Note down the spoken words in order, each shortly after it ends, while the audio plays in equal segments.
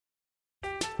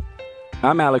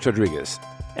I'm Alex Rodriguez.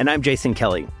 And I'm Jason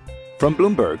Kelly. From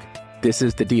Bloomberg, this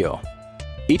is The Deal.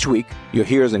 Each week, you'll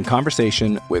hear us in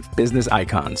conversation with business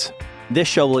icons. This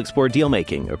show will explore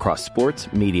deal-making across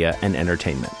sports, media, and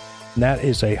entertainment. That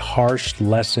is a harsh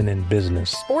lesson in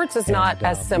business. Sports is not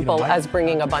as simple as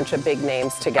bringing a bunch of big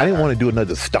names together. I didn't want to do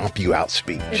another stomp you out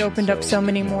speech. It opened up so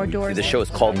many more doors. The show is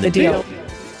called The Deal.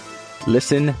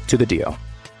 Listen to The Deal.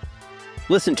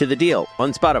 Listen to The Deal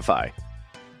on Spotify.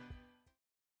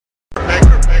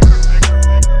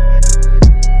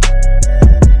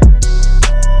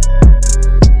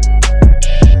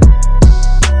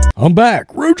 I'm back.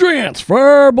 Rudrance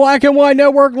for Black and White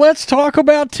Network. Let's talk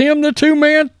about Tim the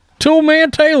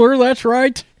Toolman Taylor. That's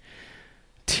right.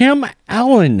 Tim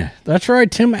Allen. That's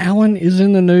right. Tim Allen is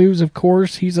in the news, of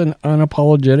course. He's an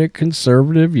unapologetic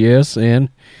conservative, yes. And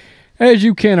as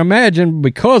you can imagine,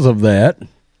 because of that,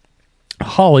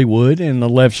 Hollywood and the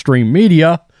left stream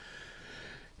media,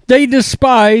 they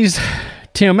despise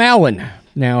Tim Allen.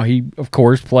 Now, he, of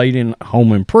course, played in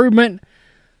Home Improvement.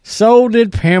 So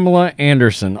did Pamela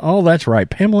Anderson. Oh, that's right,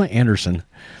 Pamela Anderson.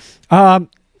 How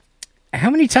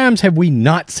many times have we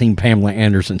not seen Pamela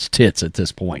Anderson's tits at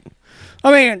this point?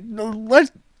 I mean,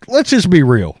 let's just be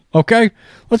real, okay?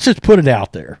 Let's just put it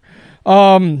out there.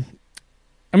 I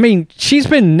mean, she's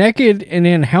been naked and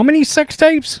in how many sex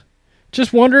tapes?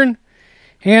 Just wondering.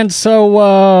 And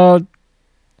so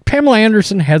Pamela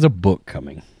Anderson has a book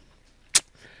coming.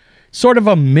 Sort of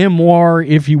a memoir,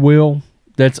 if you will,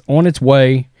 that's on its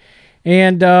way.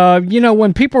 And,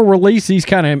 when people release these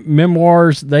kind of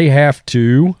memoirs, they have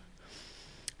to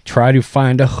try to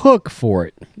find a hook for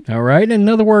it. All right? In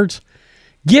other words,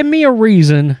 give me a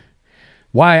reason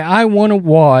why I want to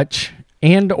watch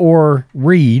and or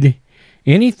read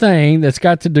anything that's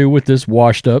got to do with this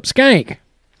washed up skank.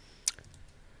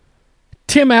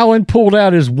 Tim Allen pulled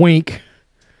out his wink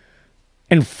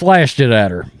and flashed it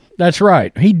at her. That's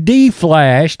right. He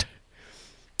deflashed.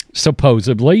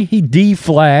 Supposedly, he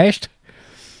deflashed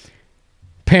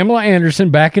Pamela Anderson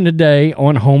back in the day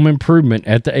on Home Improvement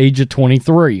at the age of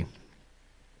 23.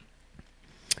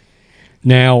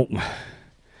 Now,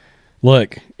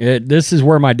 look, this is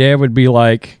where my dad would be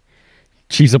like,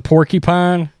 she's a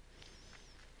porcupine.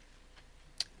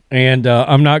 And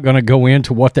I'm not going to go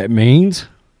into what that means.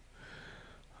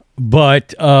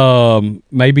 But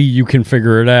maybe you can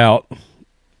figure it out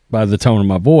by the tone of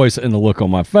my voice and the look on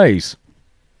my face.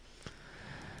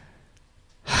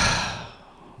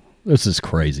 This is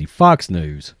crazy. Fox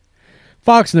News.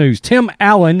 Tim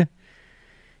Allen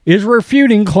is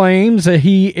refuting claims that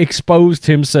he exposed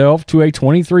himself to a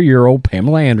 23-year-old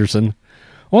Pamela Anderson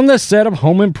on the set of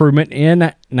Home Improvement in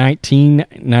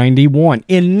 1991.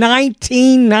 In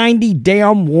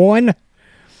 1991?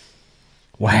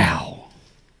 Wow.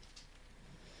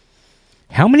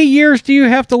 How many years do you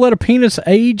have to let a penis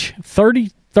age? 30,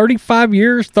 35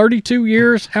 years? 32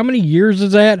 years? How many years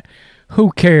is that?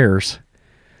 Who cares?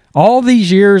 All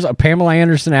these years of Pamela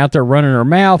Anderson out there running her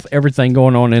mouth, everything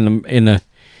going on in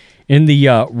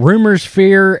the rumor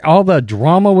sphere, all the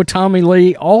drama with Tommy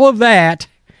Lee, all of that,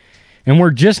 and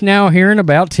we're just now hearing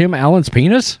about Tim Allen's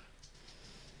penis?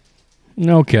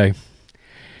 Okay.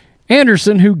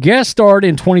 Anderson, who guest starred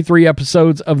in 23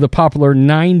 episodes of the popular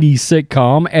 90s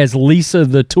sitcom as Lisa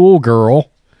the Tool Girl,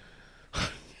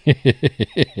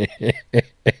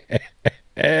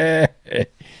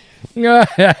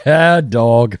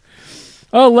 dog,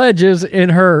 alleges in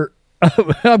her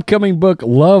upcoming book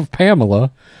Love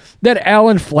Pamela that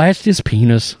Allen flashed his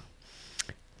penis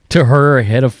to her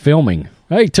ahead of filming.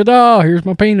 Hey, ta-da, here's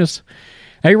my penis.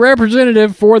 A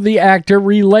representative for the actor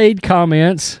relayed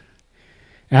Allen's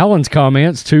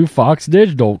comments to Fox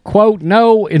Digital. Quote,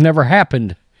 "No, it never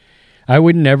happened. I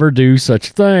would never do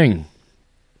such a thing."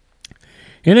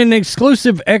 In an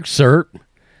exclusive excerpt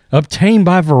obtained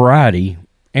by Variety,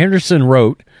 Anderson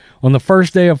wrote, "On the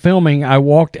first day of filming, I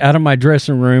walked out of my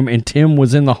dressing room and Tim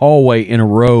was in the hallway in a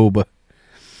robe.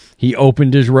 He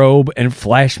opened his robe and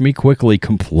flashed me quickly,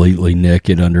 completely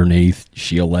naked underneath,"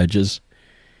 she alleges.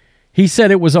 He said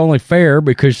it was only fair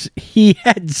because he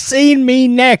had seen me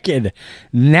naked.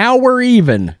 Now we're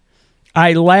even.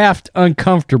 I laughed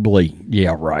uncomfortably.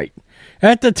 Yeah, right.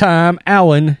 At the time,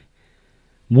 Allen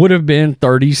would have been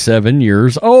 37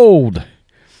 years old.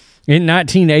 In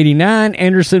 1989,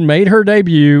 Anderson made her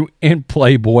debut in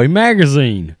Playboy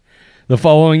magazine. The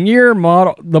following year,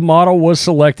 the model was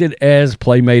selected as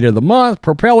Playmate of the Month,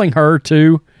 propelling her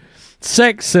to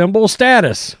sex symbol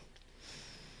status.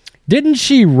 Didn't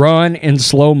she run in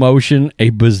slow motion a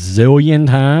bazillion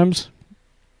times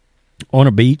on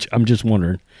a beach? I'm just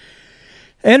wondering.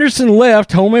 Anderson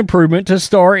left Home Improvement to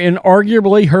star in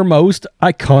arguably her most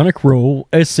iconic role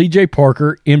as C.J.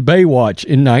 Parker in Baywatch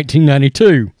in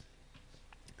 1992.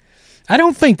 I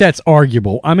don't think that's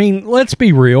arguable. I mean, let's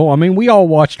be real. I mean, we all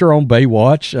watched her on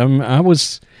Baywatch. I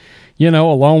was,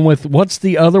 along with, what's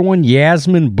the other one?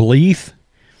 Yasmin Bleeth,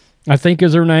 I think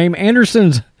is her name.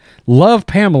 Anderson's Love,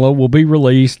 Pamela will be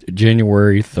released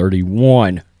January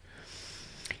 31.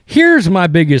 Here's my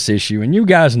biggest issue, and you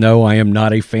guys know I am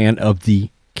not a fan of the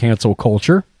cancel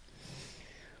culture.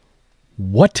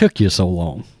 What took you so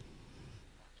long?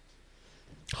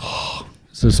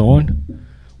 Is this on?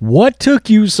 What took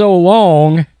you so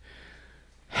long?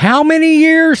 How many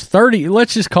years? 30.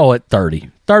 Let's just call it 30.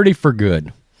 30 for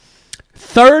good.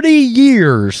 30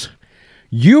 years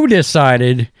you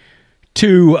decided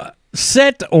to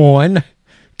set on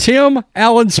Tim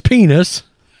Allen's penis,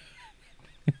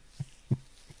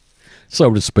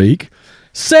 so to speak.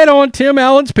 Set on Tim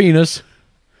Allen's penis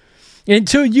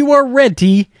until you are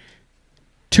ready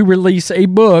to release a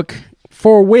book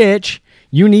for which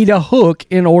you need a hook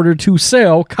in order to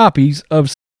sell copies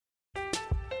of.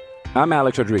 I'm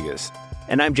Alex Rodriguez.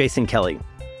 And I'm Jason Kelly.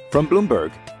 From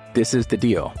Bloomberg, this is The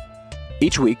Deal.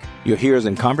 Each week, you'll hear us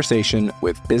in conversation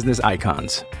with business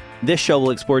icons. This show will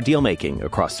explore deal-making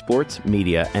across sports,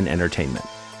 media, and entertainment.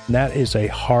 That is a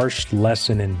harsh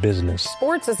lesson in business.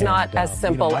 Sports is not as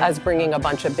simple as bringing a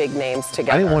bunch of big names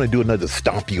together. I didn't want to do another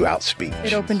stomp you out speech.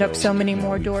 It opened up so many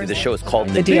more doors. The show is called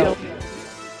The Deal.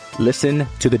 Listen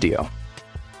to The Deal.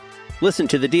 Listen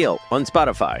to The Deal on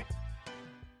Spotify.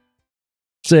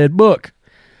 Said book.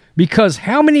 Because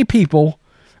how many people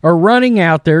are running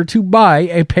out there to buy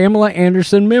a Pamela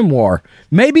Anderson memoir?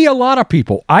 Maybe a lot of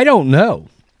people. I don't know.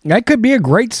 That could be a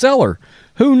great seller.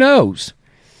 Who knows?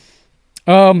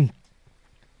 But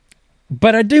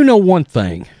I do know one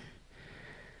thing.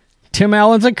 Tim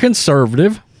Allen's a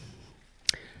conservative.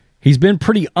 He's been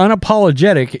pretty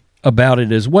unapologetic about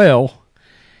it as well.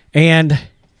 And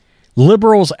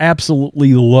liberals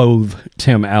absolutely loathe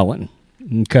Tim Allen.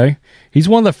 Okay? He's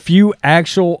one of the few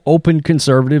actual open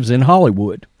conservatives in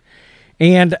Hollywood.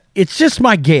 And it's just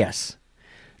my guess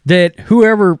that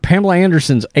whoever Pamela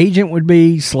Anderson's agent would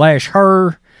be, /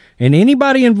 her, and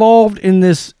anybody involved in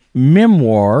this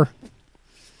memoir,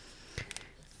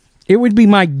 it would be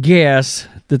my guess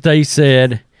that they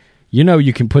said,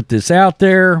 you can put this out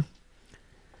there.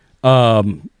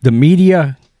 The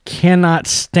media cannot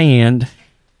stand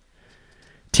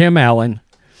Tim Allen,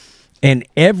 and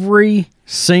every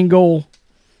single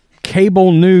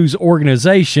cable news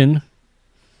organization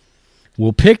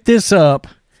will pick this up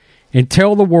and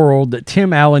tell the world that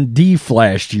Tim Allen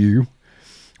deflashed you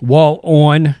while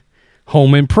on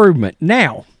Home Improvement.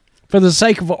 Now, for the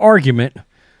sake of argument,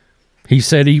 he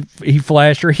said he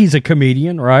flashed her. He's a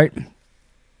comedian, right?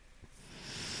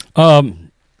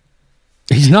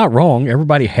 He's not wrong.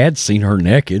 Everybody had seen her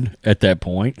naked at that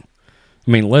point.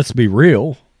 I mean, let's be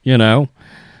real,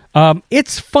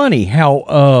 It's funny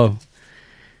how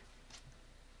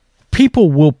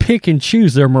people will pick and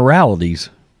choose their moralities.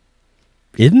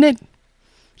 Isn't it?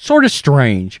 Sort of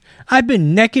strange. I've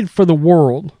been naked for the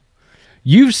world.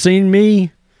 You've seen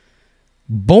me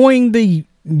boing the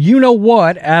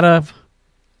you-know-what out of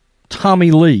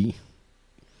Tommy Lee.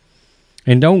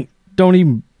 And don't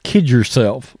even kid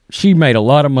yourself. She made a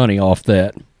lot of money off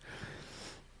that.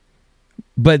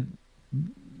 But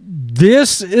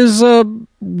this is a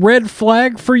red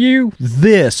flag for you?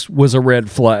 This was a red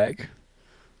flag.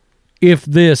 If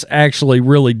this actually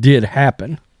really did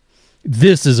happen,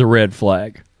 this is a red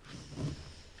flag.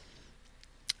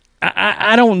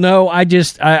 I don't know.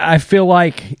 I feel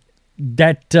like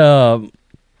that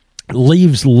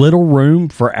leaves little room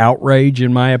for outrage,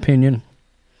 in my opinion.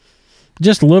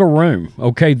 Just little room.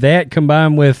 Okay, that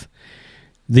combined with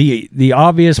the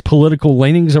obvious political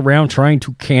leanings around trying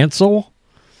to cancel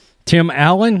Tim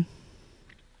Allen,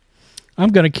 I'm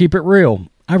going to keep it real.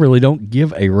 I really don't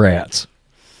give a rat's.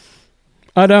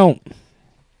 I don't.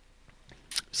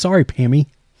 Sorry, Pammy.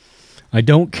 I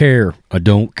don't care. I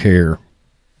don't care.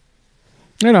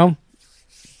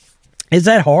 Is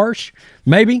that harsh?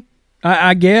 Maybe.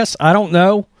 I guess. I don't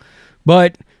know.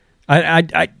 But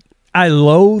I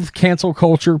loathe cancel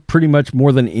culture pretty much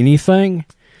more than anything.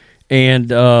 And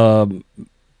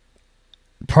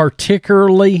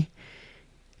particularly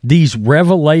these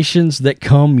revelations that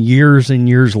come years and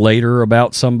years later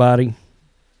about somebody.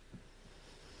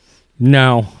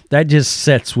 No, that just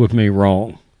sets with me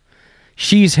wrong.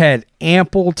 She's had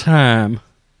ample time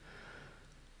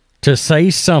to say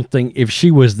something if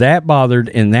she was that bothered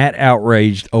and that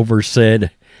outraged over said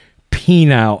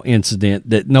penile incident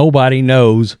that nobody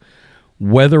knows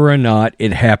whether or not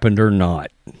it happened or not.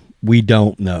 we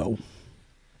don't know.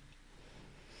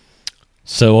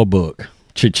 Sell a book.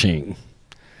 Cha-ching.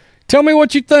 Tell me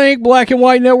what you think, Black and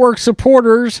White Network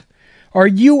supporters. Are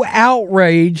you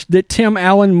outraged that Tim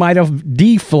Allen might have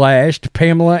de-flashed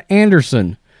Pamela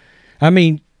Anderson? I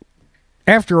mean,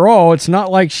 after all, it's not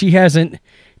like she hasn't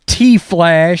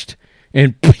T-flashed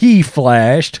and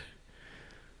P-flashed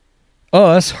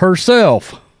us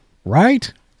herself,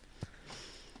 right?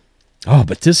 Oh,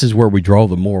 but this is where we draw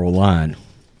the moral line.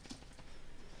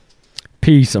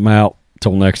 Peace. I'm out.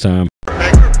 Till next time.